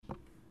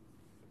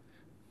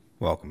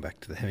Welcome back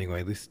to the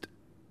Hemingway List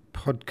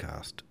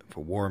podcast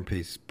for War and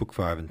Peace, Book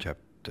 5 and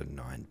Chapter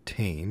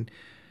 19.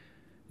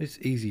 This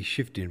easy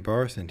shift in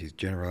Boris and his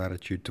general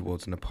attitude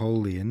towards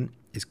Napoleon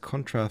is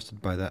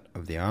contrasted by that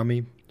of the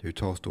army, who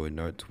Tolstoy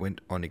notes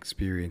went on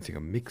experiencing a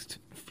mixed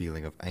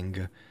feeling of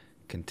anger,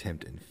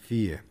 contempt and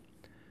fear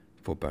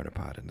for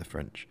Bonaparte and the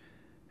French.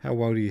 How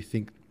well do you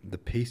think the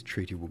peace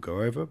treaty will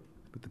go over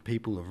with the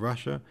people of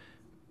Russia,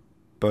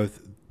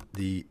 both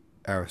the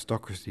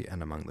aristocracy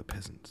and among the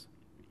peasants?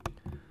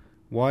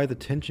 Why the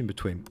tension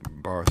between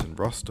Boris and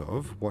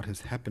Rostov? What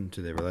has happened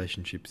to their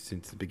relationship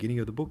since the beginning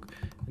of the book?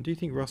 And do you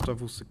think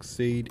Rostov will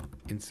succeed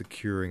in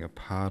securing a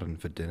pardon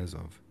for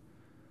Denisov?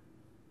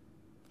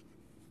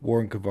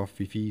 Warren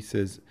Kavofifi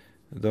says,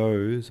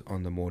 those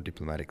on the more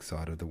diplomatic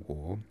side of the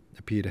war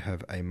appear to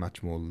have a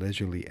much more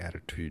leisurely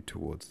attitude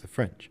towards the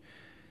French.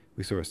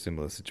 We saw a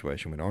similar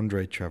situation when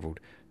Andrei travelled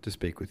to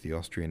speak with the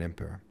Austrian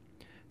Emperor.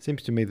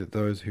 Seems to me that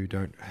those who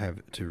don't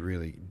have to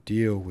really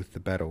deal with the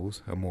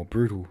battles are more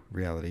brutal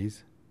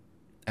realities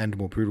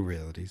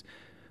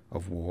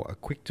of war are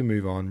quick to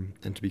move on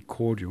and to be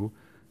cordial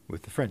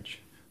with the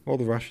French, while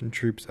the Russian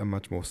troops are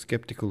much more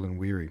sceptical and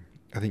weary.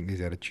 I think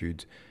these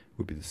attitudes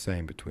would be the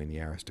same between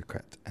the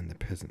aristocrats and the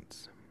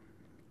peasants.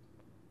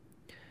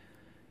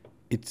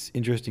 It's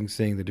interesting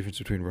seeing the difference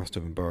between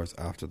Rostov and Boris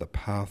after the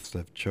paths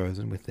they've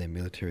chosen with their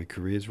military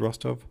careers.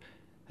 Rostov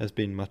has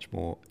been much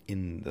more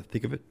in the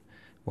thick of it,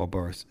 while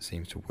Boris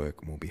seems to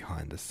work more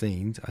behind the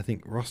scenes. I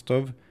think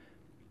Rostov,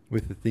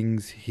 with the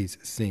things he's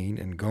seen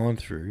and gone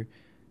through,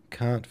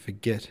 can't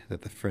forget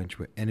that the French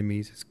were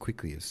enemies as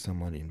quickly as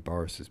someone in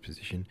Boris's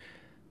position.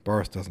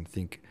 Boris doesn't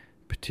think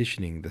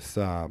petitioning the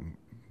Tsar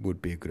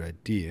would be a good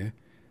idea,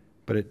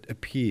 but it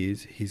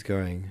appears he's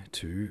going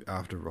to,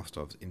 after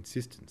Rostov's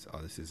insistence.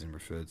 This is in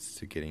refers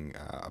to getting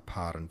a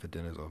pardon for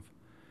Denisov.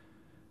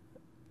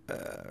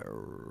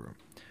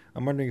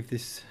 I'm wondering if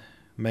this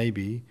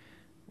maybe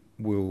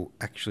will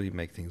actually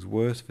make things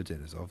worse for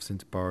Denisov,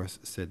 since Boris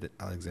said that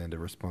Alexander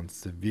responds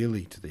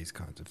severely to these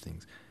kinds of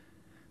things.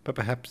 But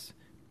perhaps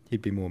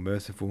he'd be more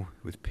merciful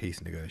with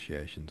peace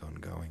negotiations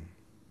ongoing.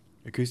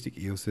 Acoustic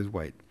Eel says,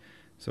 wait,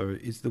 so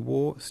is the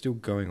war still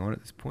going on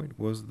at this point?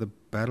 Was the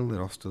battle at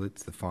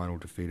Austerlitz the final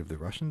defeat of the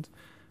Russians?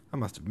 I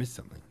must have missed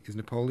something. Is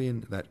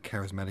Napoleon that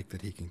charismatic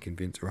that he can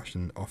convince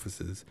Russian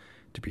officers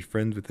to be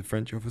friends with the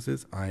French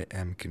officers? I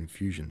am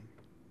confusion.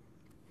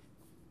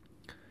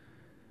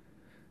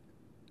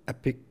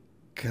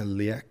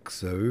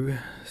 Apicaliaxo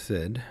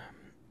said,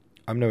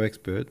 I'm no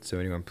expert, so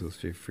anyone please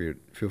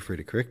feel free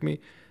to correct me.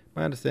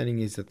 My understanding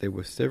is that there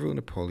were several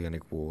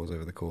Napoleonic wars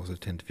over the course of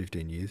 10 to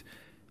 15 years.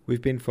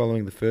 We've been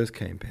following the first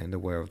campaign, the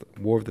War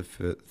of the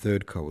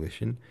Third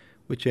Coalition,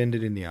 which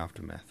ended in the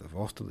aftermath of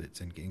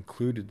Austerlitz and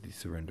included the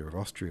surrender of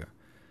Austria.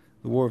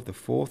 The War of the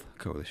Fourth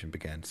Coalition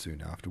began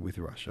soon after with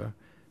Russia,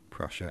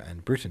 Prussia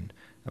and Britain,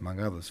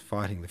 among others,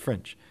 fighting the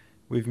French.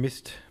 We've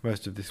missed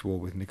most of this war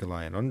with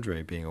Nikolai and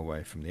Andrei being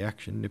away from the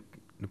action.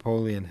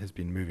 Napoleon has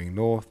been moving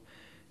north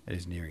and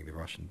is nearing the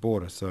Russian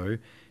border, so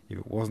if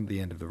it wasn't the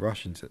end of the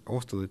Russians at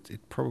Austerlitz,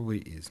 it probably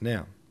is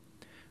now.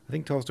 I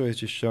think Tolstoy is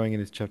just showing in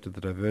his chapter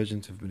the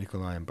divergence of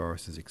Nikolai and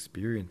Boris's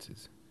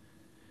experiences.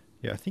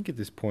 Yeah, I think at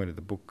this point of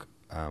the book,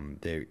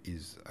 there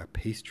is a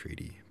peace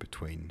treaty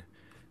between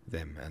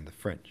them and the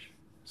French.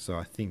 So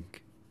I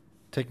think,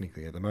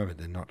 technically, at the moment,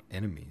 they're not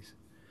enemies.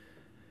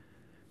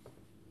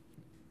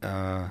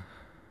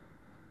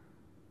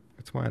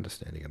 That's my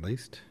understanding, at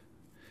least.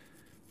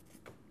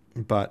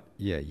 But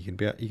yeah, you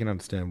can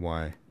understand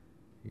why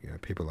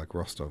people like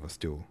Rostov are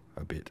still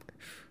a bit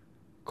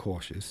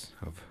cautious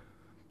of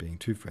being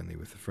too friendly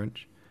with the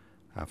French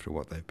after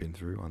what they've been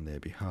through on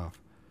their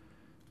behalf.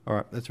 All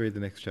right, let's read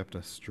the next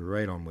chapter.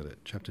 Straight on with it.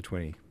 Chapter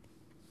 20.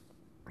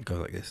 It goes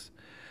like this.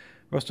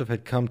 Rostov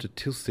had come to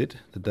Tilsit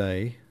the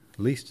day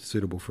least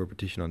suitable for a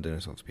petition on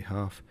Denisov's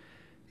behalf.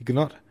 He could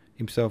not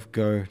himself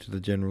go to the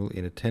general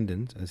in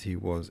attendance, as he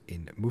was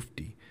in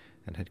mufti,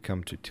 and had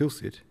come to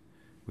Tilsit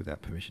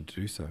without permission to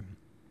do so.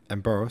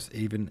 And Boris,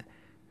 even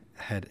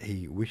had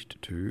he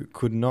wished to,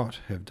 could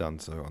not have done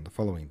so on the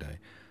following day.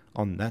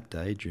 On that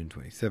day, June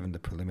 27, the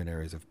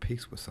preliminaries of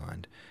peace were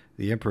signed.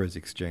 The emperors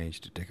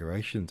exchanged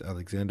decorations.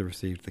 Alexander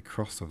received the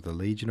Cross of the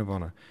Legion of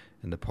Honour,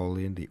 and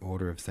Napoleon the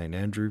Order of St.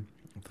 Andrew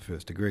of the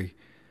First Degree.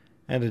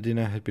 And a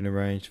dinner had been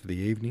arranged for the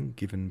evening,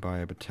 given by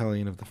a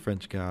battalion of the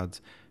French Guards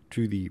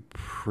to the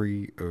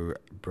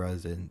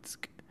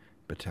Preobrazhensk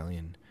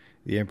battalion.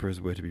 The emperors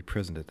were to be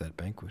present at that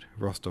banquet.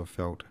 Rostov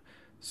felt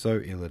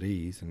so ill at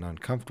ease and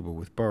uncomfortable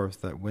with Boris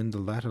that when the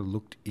latter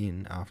looked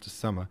in after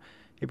summer,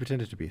 he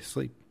pretended to be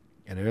asleep,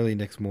 and early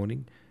next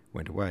morning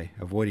went away,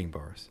 avoiding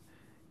Boris.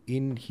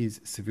 In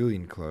his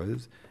civilian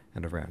clothes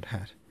and a round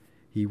hat,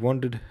 he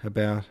wandered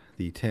about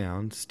the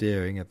town,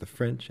 staring at the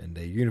French and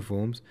their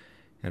uniforms,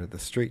 and at the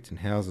streets and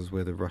houses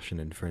where the Russian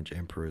and French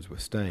emperors were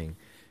staying.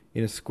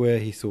 In a square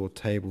he saw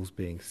tables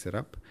being set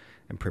up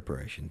and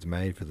preparations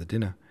made for the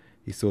dinner.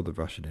 He saw the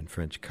Russian and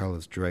French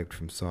colours draped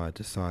from side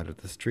to side of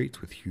the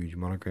streets with huge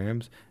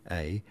monograms,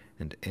 A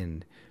and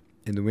N.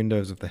 In the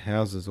windows of the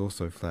houses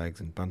also flags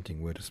and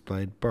bunting were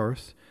displayed.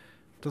 Boris,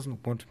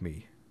 doesn't want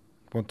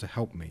to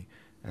help me,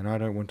 and I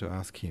don't want to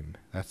ask him.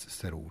 That's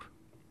settled,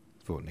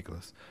 thought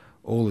Nicholas.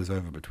 All is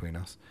over between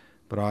us,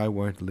 but I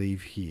won't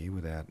leave here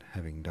without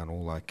having done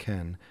all I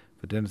can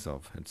for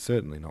Denisov, and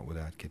certainly not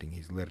without getting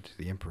his letter to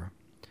the Emperor.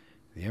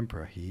 The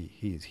Emperor, he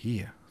is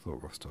here,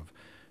 thought Rostov,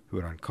 who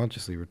had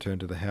unconsciously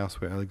returned to the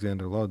house where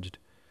Alexander lodged.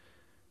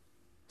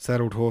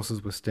 Saddled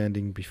horses were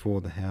standing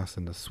before the house,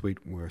 and the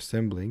suite were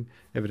assembling,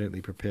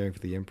 evidently preparing for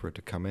the Emperor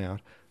to come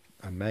out.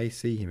 I may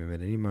see him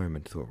at any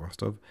moment, thought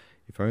Rostov.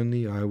 If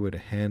only I were to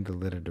hand the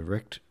letter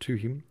direct to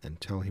him and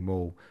tell him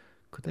all.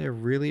 Could they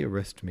really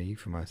arrest me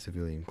for my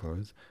civilian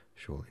clothes?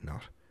 Surely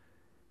not.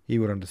 He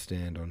would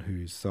understand on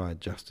whose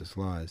side justice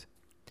lies.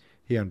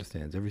 He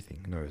understands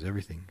everything, knows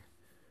everything.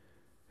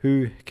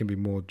 Who can be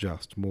more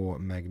just, more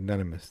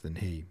magnanimous than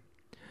he?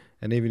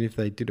 And even if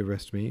they did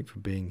arrest me for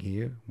being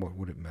here, what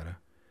would it matter?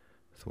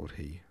 Thought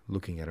he,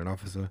 looking at an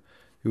officer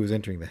who was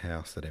entering the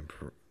house that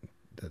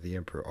the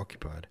Emperor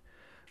occupied.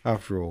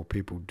 After all,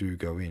 people do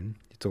go in.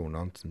 It's all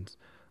nonsense.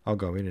 I'll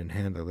go in and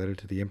hand the letter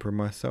to the Emperor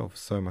myself,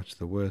 so much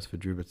the worse for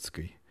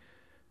Drubetsky,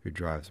 who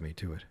drives me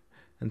to it.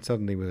 And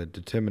suddenly, with a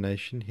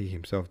determination he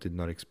himself did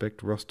not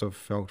expect, Rostov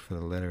felt for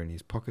the letter in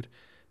his pocket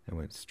and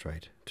went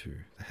straight to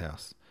the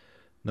house.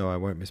 No, I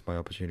won't miss my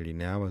opportunity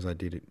now, as I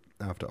did it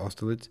after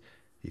Austerlitz,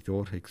 he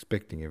thought,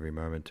 expecting every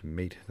moment to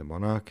meet the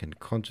monarch and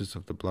conscious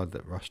of the blood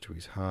that rushed to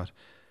his heart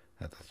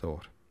at the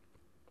thought.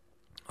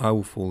 I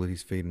will fall at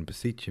his feet and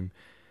beseech him.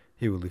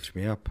 He will lift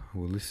me up,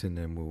 will listen,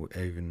 and will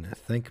even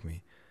thank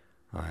me.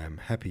 I am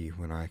happy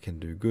when I can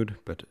do good,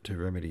 but to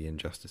remedy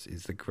injustice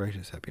is the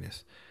greatest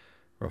happiness,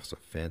 Rostov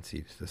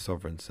fancied the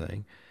sovereign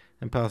saying,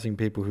 and passing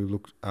people who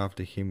looked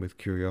after him with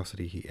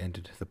curiosity, he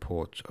entered the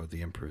porch of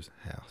the Emperor's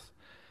house.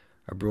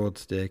 A broad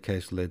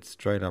staircase led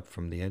straight up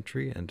from the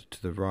entry, and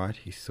to the right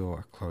he saw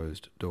a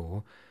closed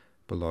door.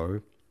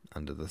 Below,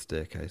 under the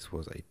staircase,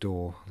 was a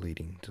door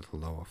leading to the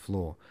lower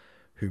floor.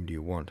 Whom do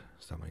you want?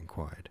 Someone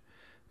inquired.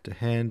 To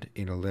hand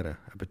in a letter,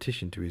 a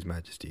petition to His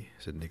Majesty,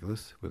 said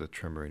Nicholas, with a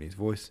tremor in his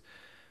voice.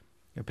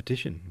 A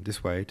petition,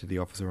 this way, to the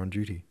officer on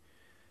duty.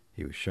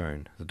 He was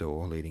shown the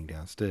door leading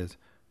downstairs,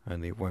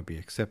 only it won't be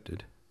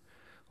accepted.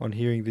 On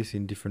hearing this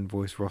indifferent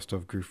voice,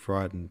 Rostov grew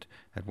frightened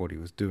at what he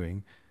was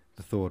doing.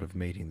 The thought of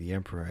meeting the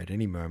Emperor at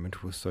any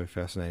moment was so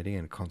fascinating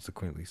and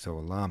consequently so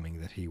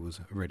alarming that he was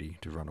ready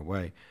to run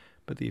away.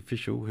 But the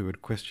official who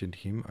had questioned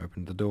him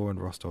opened the door,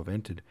 and Rostov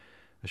entered.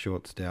 A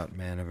short, stout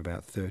man of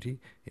about 30,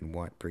 in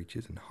white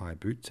breeches and high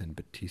boots and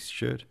batiste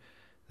shirt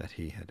that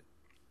he had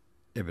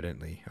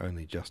evidently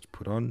only just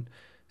put on,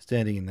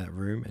 standing in that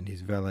room, and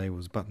his valet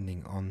was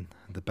buttoning on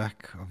the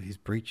back of his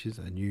breeches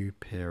a new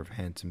pair of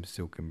handsome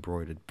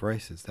silk-embroidered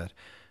braces that,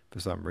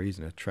 for some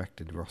reason,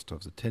 attracted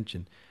Rostov's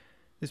attention.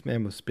 This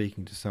man was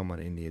speaking to someone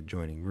in the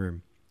adjoining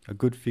room. A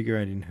good figure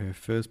and in her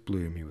first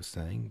bloom, he was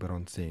saying, but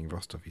on seeing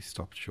Rostov he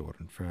stopped short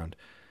and frowned.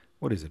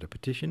 What is it, a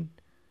petition?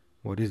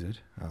 What is it?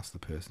 Asked the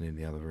person in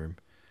the other room.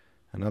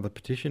 Another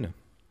petitioner,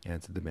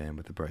 answered the man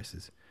with the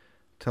braces.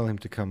 Tell him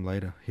to come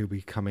later. He'll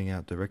be coming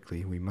out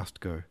directly. We must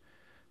go.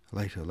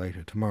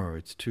 Later. Tomorrow.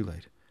 It's too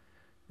late.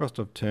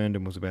 Rostov turned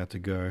and was about to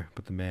go,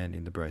 but the man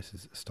in the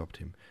braces stopped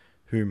him.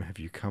 Whom have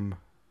you come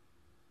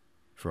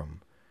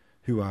from?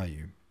 Who are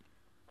you?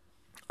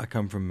 I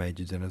come from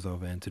Major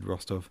Denisov, answered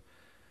Rostov.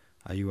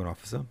 Are you an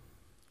officer?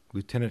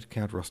 Lieutenant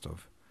Count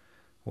Rostov.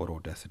 What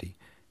audacity.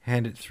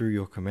 Hand it through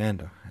your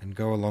commander, and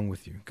go along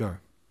with you. Go.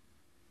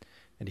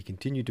 And he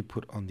continued to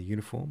put on the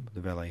uniform the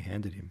valet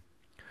handed him.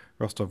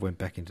 Rostov went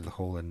back into the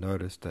hall and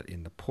noticed that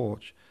in the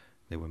porch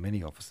there were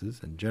many officers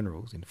and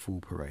generals in full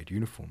parade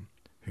uniform,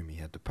 whom he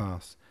had to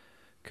pass.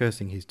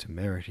 Cursing his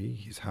temerity,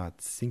 his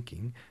heart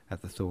sinking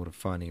at the thought of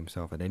finding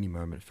himself at any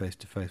moment face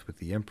to face with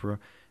the Emperor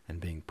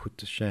and being put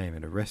to shame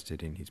and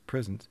arrested in his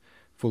presence,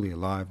 fully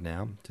alive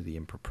now to the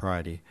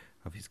impropriety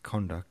of his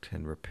conduct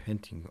and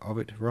repenting of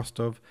it,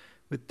 Rostov,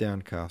 with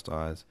downcast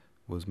eyes,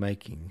 was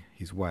making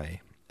his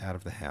way out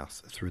of the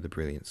house through the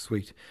brilliant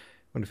suite,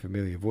 when a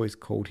familiar voice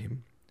called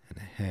him, and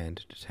a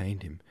hand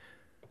detained him.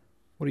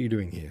 What are you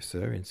doing here,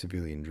 sir, in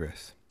civilian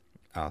dress?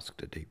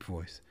 Asked a deep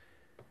voice.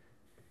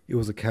 It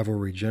was a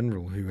cavalry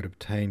general who had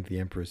obtained the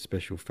Emperor's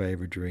special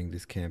favour during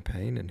this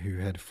campaign, and who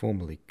had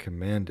formerly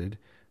commanded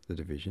the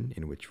division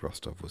in which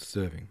Rostov was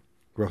serving.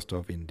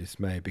 Rostov, in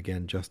dismay,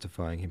 began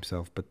justifying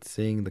himself, but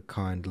seeing the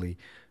kindly,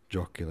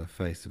 jocular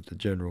face of the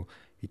general,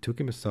 he took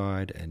him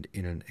aside and,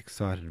 in an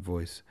excited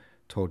voice,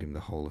 told him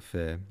the whole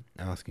affair,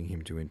 asking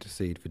him to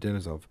intercede for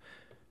Denisov,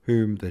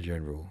 whom the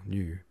general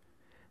knew.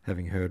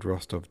 Having heard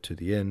Rostov to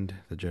the end,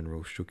 the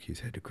general shook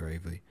his head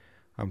gravely.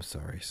 I'm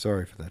sorry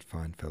for that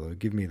fine fellow.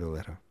 Give me the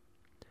letter.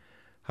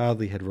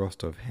 Hardly had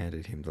Rostov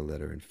handed him the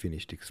letter and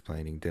finished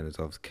explaining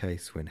Denisov's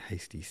case when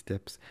hasty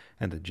steps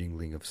and the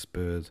jingling of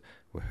spurs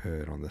were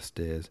heard on the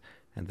stairs,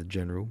 and the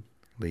general,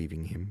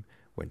 leaving him,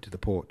 went to the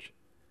porch.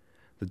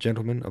 The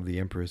gentlemen of the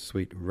Emperor's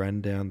suite ran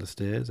down the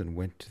stairs and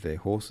went to their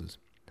horses.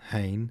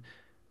 Hain,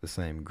 the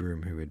same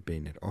groom who had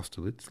been at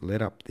Austerlitz,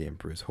 led up the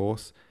Emperor's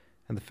horse,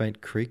 and the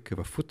faint creak of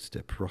a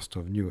footstep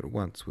Rostov knew at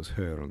once was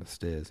heard on the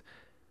stairs.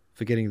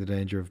 Forgetting the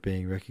danger of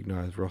being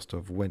recognized,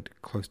 Rostov went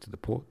close to the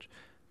porch,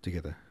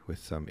 together with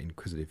some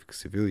inquisitive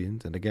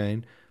civilians, and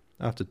again,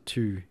 after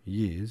 2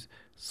 years,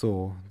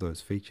 saw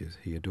those features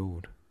he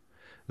adored.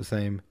 The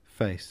same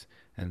face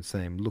and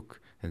same look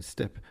and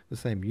step, the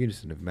same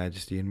unison of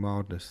majesty and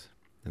mildness,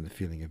 and the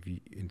feeling of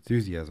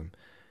enthusiasm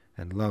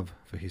and love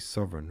for his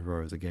sovereign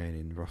rose again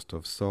in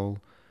Rostov's soul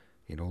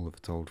in all of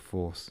its old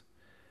force.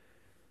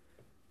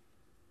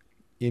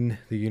 In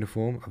the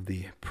uniform of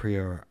the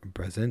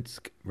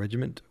Preobrazhensk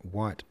regiment,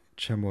 white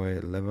chamois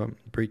leather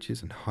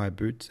breeches and high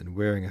boots, and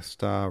wearing a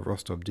star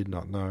Rostov did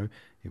not know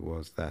it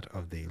was that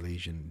of the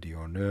Legion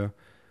d'Honneur,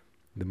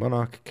 the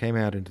monarch came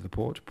out into the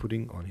porch,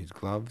 putting on his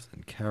gloves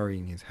and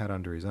carrying his hat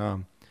under his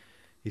arm.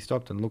 He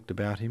stopped and looked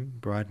about him,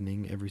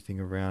 brightening everything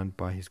around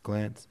by his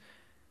glance.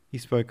 He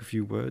spoke a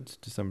few words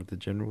to some of the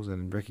generals,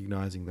 and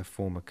recognizing the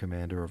former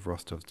commander of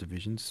Rostov's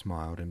division,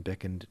 smiled and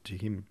beckoned to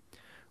him.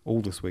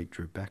 All the suite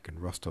drew back, and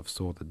Rostov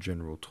saw the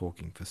general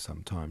talking for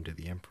some time to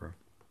the emperor.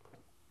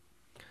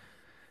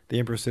 The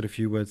emperor said a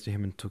few words to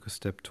him and took a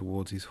step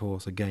towards his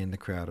horse. Again the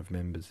crowd of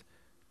members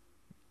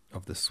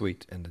of the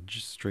suite and the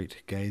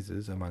street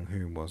gazers, among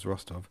whom was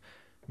Rostov,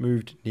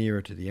 moved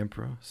nearer to the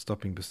emperor,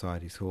 stopping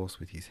beside his horse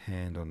with his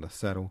hand on the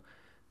saddle.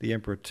 The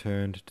emperor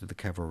turned to the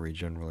cavalry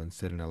general and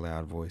said in a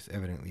loud voice,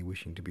 evidently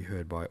wishing to be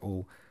heard by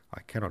all,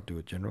 "I cannot do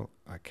it, general,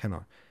 I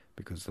cannot,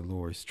 because the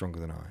law is stronger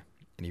than I."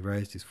 And he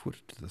raised his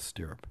foot to the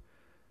stirrup.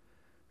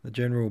 The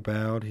general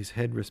bowed his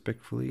head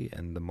respectfully,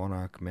 and the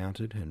monarch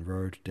mounted and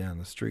rode down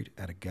the street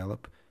at a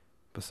gallop.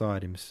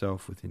 Beside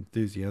himself with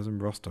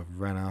enthusiasm, Rostov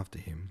ran after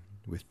him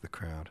with the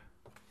crowd.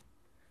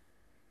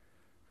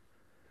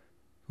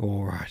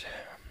 All right,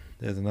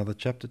 there's another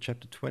chapter,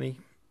 chapter 20.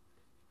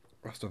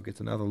 Rostov gets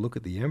another look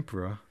at the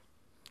emperor,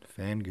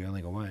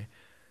 fangirling away.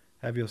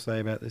 Have your say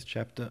about this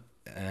chapter,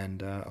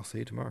 and I'll see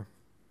you tomorrow.